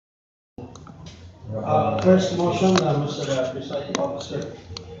First motion, Mr. Presiding Officer.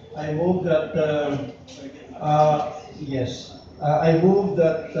 I move that, I move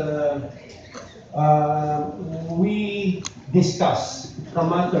that we discuss the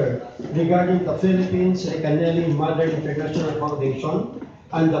matter regarding the Philippines Recanelli Mother International Foundation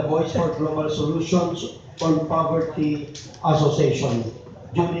and the Voice for Global Solutions on Poverty Association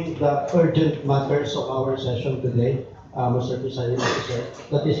during the urgent matters of our session today, Mr. Presiding Officer.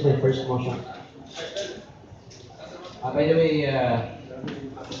 That is my first motion. By the way,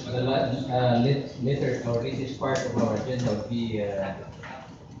 the later or latest part of our agenda will be the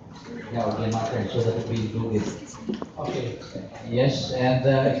matter, so that will be included. Okay. Yes, and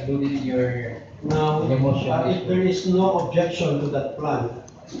including your Now, motion. if there is no objection to that plan,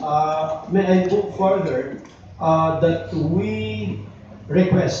 may I move further that we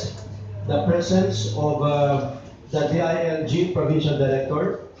request the presence of the DILG Provincial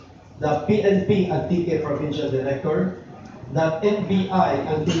Director, the PNP and TK Provincial Director, the NBI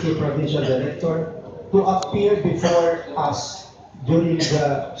and TK Provincial Director to appear before us during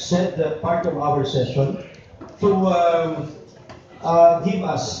the part of our session to give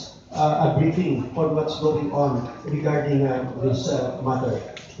us a briefing on what's going on regarding this matter,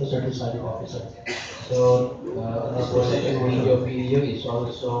 Mr. Presiding Officer. So, video is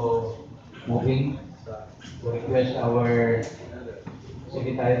also moving to request our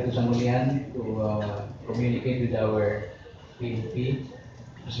Secretary to Sangguniang to communicate with our PNP,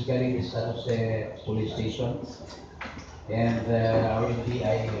 specifically the San Jose Police Station, and our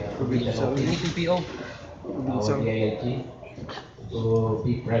NBI Provincial Office, our DILG, to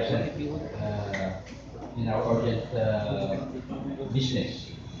be present in our urgent business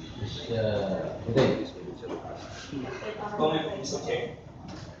today. Comment, Mr. Chair.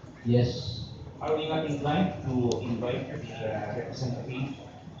 Yes. Are we not inclined to invite the representative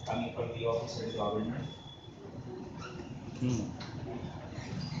coming from the office of the governor?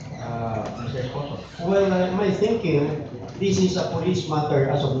 Mr. Sponsor. Well, my thinking, this is a police matter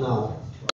as of now.